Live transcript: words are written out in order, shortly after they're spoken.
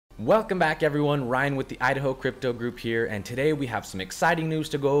Welcome back everyone, Ryan with the Idaho Crypto Group here, and today we have some exciting news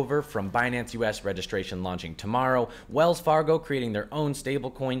to go over from Binance US registration launching tomorrow, Wells Fargo creating their own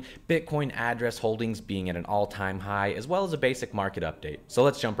stablecoin, Bitcoin address holdings being at an all-time high, as well as a basic market update. So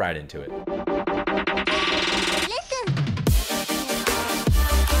let's jump right into it.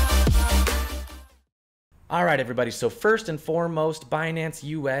 All right, everybody. So first and foremost, Binance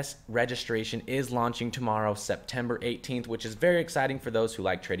US registration is launching tomorrow, September 18th, which is very exciting for those who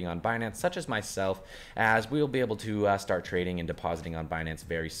like trading on Binance, such as myself, as we will be able to start trading and depositing on Binance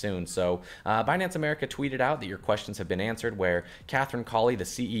very soon. So Binance America tweeted out that your questions have been answered, where Catherine Colley, the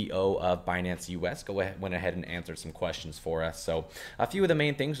CEO of Binance US, went ahead and answered some questions for us. So a few of the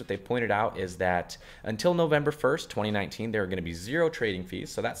main things that they've pointed out is that until November 1st, 2019, there are going to be 0 trading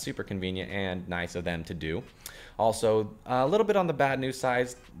fees. So that's super convenient and nice of them to do. Also, a little bit on the bad news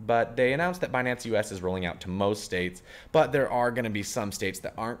side, but they announced that Binance US is rolling out to most states, but there are going to be some states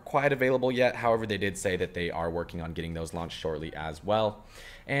that aren't quite available yet. However, they did say that they are working on getting those launched shortly as well.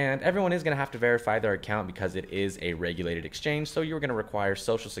 And everyone is going to have to verify their account because it is a regulated exchange, so you're going to require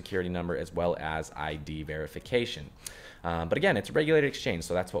social security number as well as ID verification. But again, it's a regulated exchange,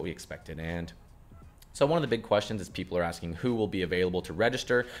 so that's what we expected. And so one of the big questions is people are asking who will be available to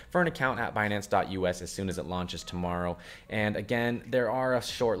register for an account at Binance.us as soon as it launches tomorrow. And again, there are a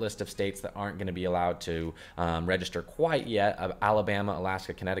short list of states that aren't going to be allowed to register quite yet: Alabama,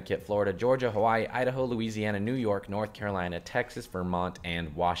 Alaska, Connecticut, Florida, Georgia, Hawaii, Idaho, Louisiana, New York, North Carolina, Texas, Vermont,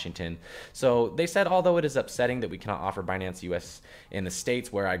 and Washington. So they said, although it is upsetting that we cannot offer Binance US in the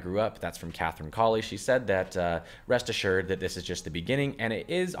states where I grew up, that's from Catherine Colley. She said that rest assured that this is just the beginning, and it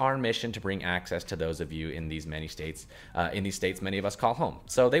is our mission to bring access to those of you in these states many of us call home.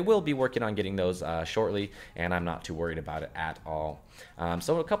 So they will be working on getting those shortly, and I'm not too worried about it at all.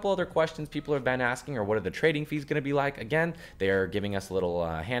 So a couple other questions people have been asking are, what are the trading fees going to be like? Again, they are giving us a little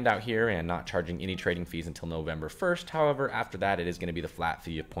handout here and not charging any trading fees until November 1st. However, after that, it is going to be the flat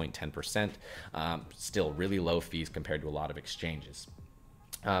fee of 0.10%. Still really low fees compared to a lot of exchanges.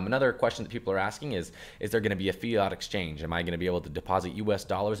 Another question that people are asking is there going to be a fiat exchange? Am I going to be able to deposit US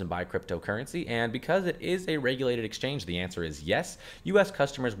dollars and buy cryptocurrency? And because it is a regulated exchange, the answer is yes. US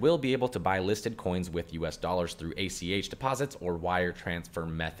customers will be able to buy listed coins with US dollars through ACH deposits or wire transfer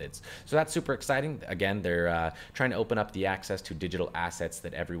methods. So that's super exciting. Again, they're trying to open up the access to digital assets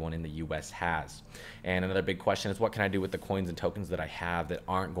that everyone in the US has. And another big question is, what can I do with the coins and tokens that I have that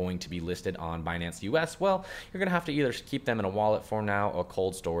aren't going to be listed on Binance US? Well, you're going to have to either keep them in a wallet for now, a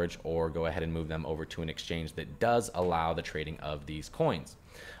cold storage, or go ahead and move them over to an exchange that does allow the trading of these coins.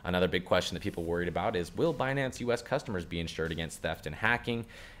 Another big question that people worried about is, will Binance US customers be insured against theft and hacking?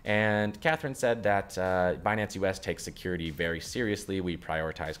 And Catherine said that Binance US takes security very seriously. We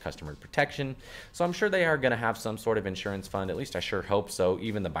prioritize customer protection. So I'm sure they are going to have some sort of insurance fund. At least I sure hope so.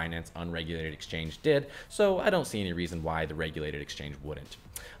 Even the Binance unregulated exchange did. So I don't see any reason why the regulated exchange wouldn't.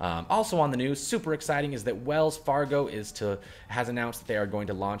 Also on the news, super exciting, is that Wells Fargo has announced that they are going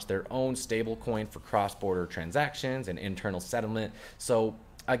to launch their own stablecoin for cross-border transactions and internal settlement. So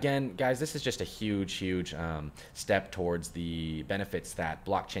again, guys, this is just a huge step towards the benefits that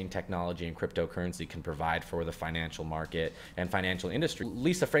blockchain technology and cryptocurrency can provide for the financial market and financial industry.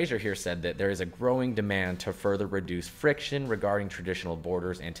 Lisa Frazier here said that there is a growing demand to further reduce friction regarding traditional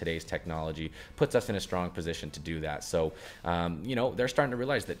borders, and today's technology puts us in a strong position to do that. So, you know, they're starting to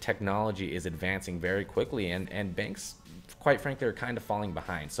realize that technology is advancing very quickly, and banks, quite frankly, are kind of falling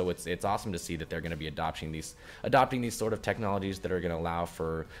behind. So it's awesome to see that they're going to be adopting these sort of technologies that are going to allow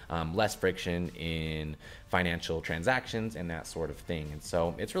for less friction in financial transactions and that sort of thing. And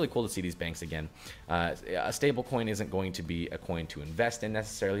so it's really cool to see these banks again. A stable coin isn't going to be a coin to invest in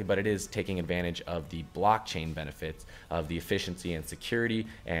necessarily, but it is taking advantage of the blockchain benefits of the efficiency and security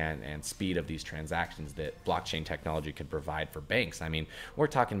and speed of these transactions that blockchain technology could provide for banks. I mean, we're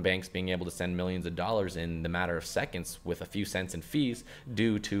talking banks being able to send millions of dollars in the matter of seconds with a few cents in fees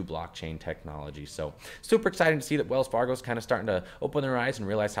due to blockchain technology. So super exciting to see that Wells Fargo is kind of starting to open their eyes and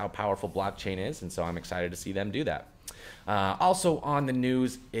realize how powerful blockchain is. And so I'm excited to see them do that. Also on the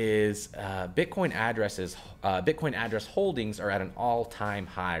news is Bitcoin address holdings are at an all-time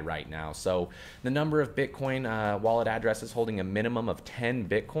high right now. So the number of Bitcoin wallet addresses holding a minimum of 10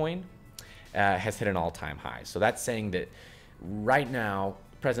 Bitcoin has hit an all-time high. So that's saying that right now,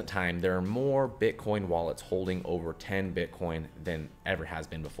 present time, there are more Bitcoin wallets holding over 10 Bitcoin than ever has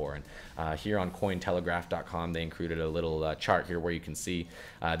been before. And here on Cointelegraph.com, they included a little chart here where you can see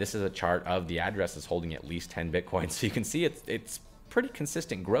this is a chart of the addresses holding at least 10 Bitcoin. So you can see it's pretty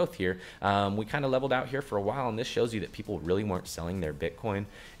consistent growth here. We kind of leveled out here for a while, and this shows you that people really weren't selling their Bitcoin,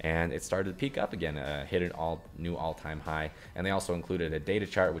 and it started to peak up again, hit an new all-time high. And they also included a data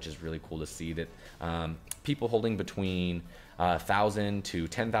chart, which is really cool to see that people holding between 1,000 to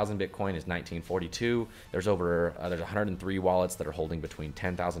 10,000 Bitcoin is 1942. There's 103 wallets that are holding between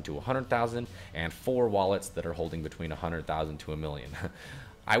 10,000 to 100,000, and 4 wallets that are holding between 100,000 to a million.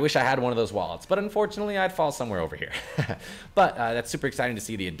 I wish I had one of those wallets, but unfortunately I'd fall somewhere over here. But that's super exciting to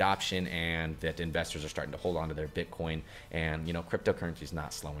see the adoption and that investors are starting to hold on to their Bitcoin, and cryptocurrency is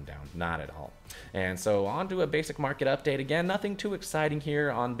not slowing down, not at all. And so on to a basic market update. Again, nothing too exciting here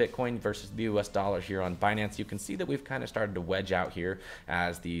on Bitcoin versus the US dollar here on Binance. You can see that we've kind of started to wedge out here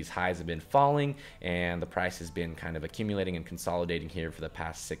as these highs have been falling and the price has been kind of accumulating and consolidating here for the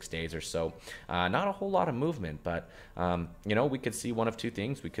past 6 days or so. Not a whole lot of movement, but we could see one of two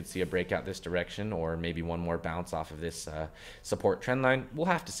things. We could see a breakout this direction, or maybe one more bounce off of this support trend line. We'll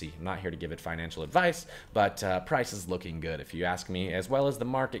have to see. I'm not here to give it financial advice, but price is looking good if you ask me, as well as the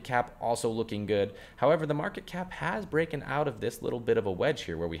market cap also looking good. However, the market cap has broken out of this little bit of a wedge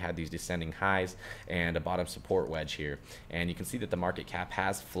here where we had these descending highs and a bottom support wedge here, and you can see that the market cap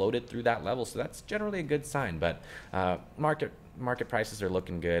has floated through that level, so that's generally a good sign. But market prices are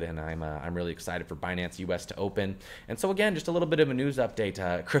looking good, and I'm really excited for Binance US to open. And so again, just a little bit of a news update.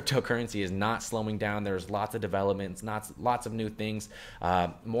 Cryptocurrency is not slowing down. There's lots of developments, lots of new things,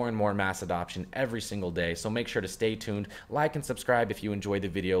 more and more mass adoption every single day. So make sure to stay tuned, like and subscribe if you enjoyed the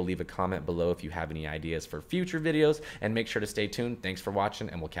video, leave a comment below if you have any ideas for future videos, and make sure to stay tuned. Thanks for watching,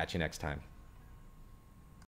 and we'll catch you next time.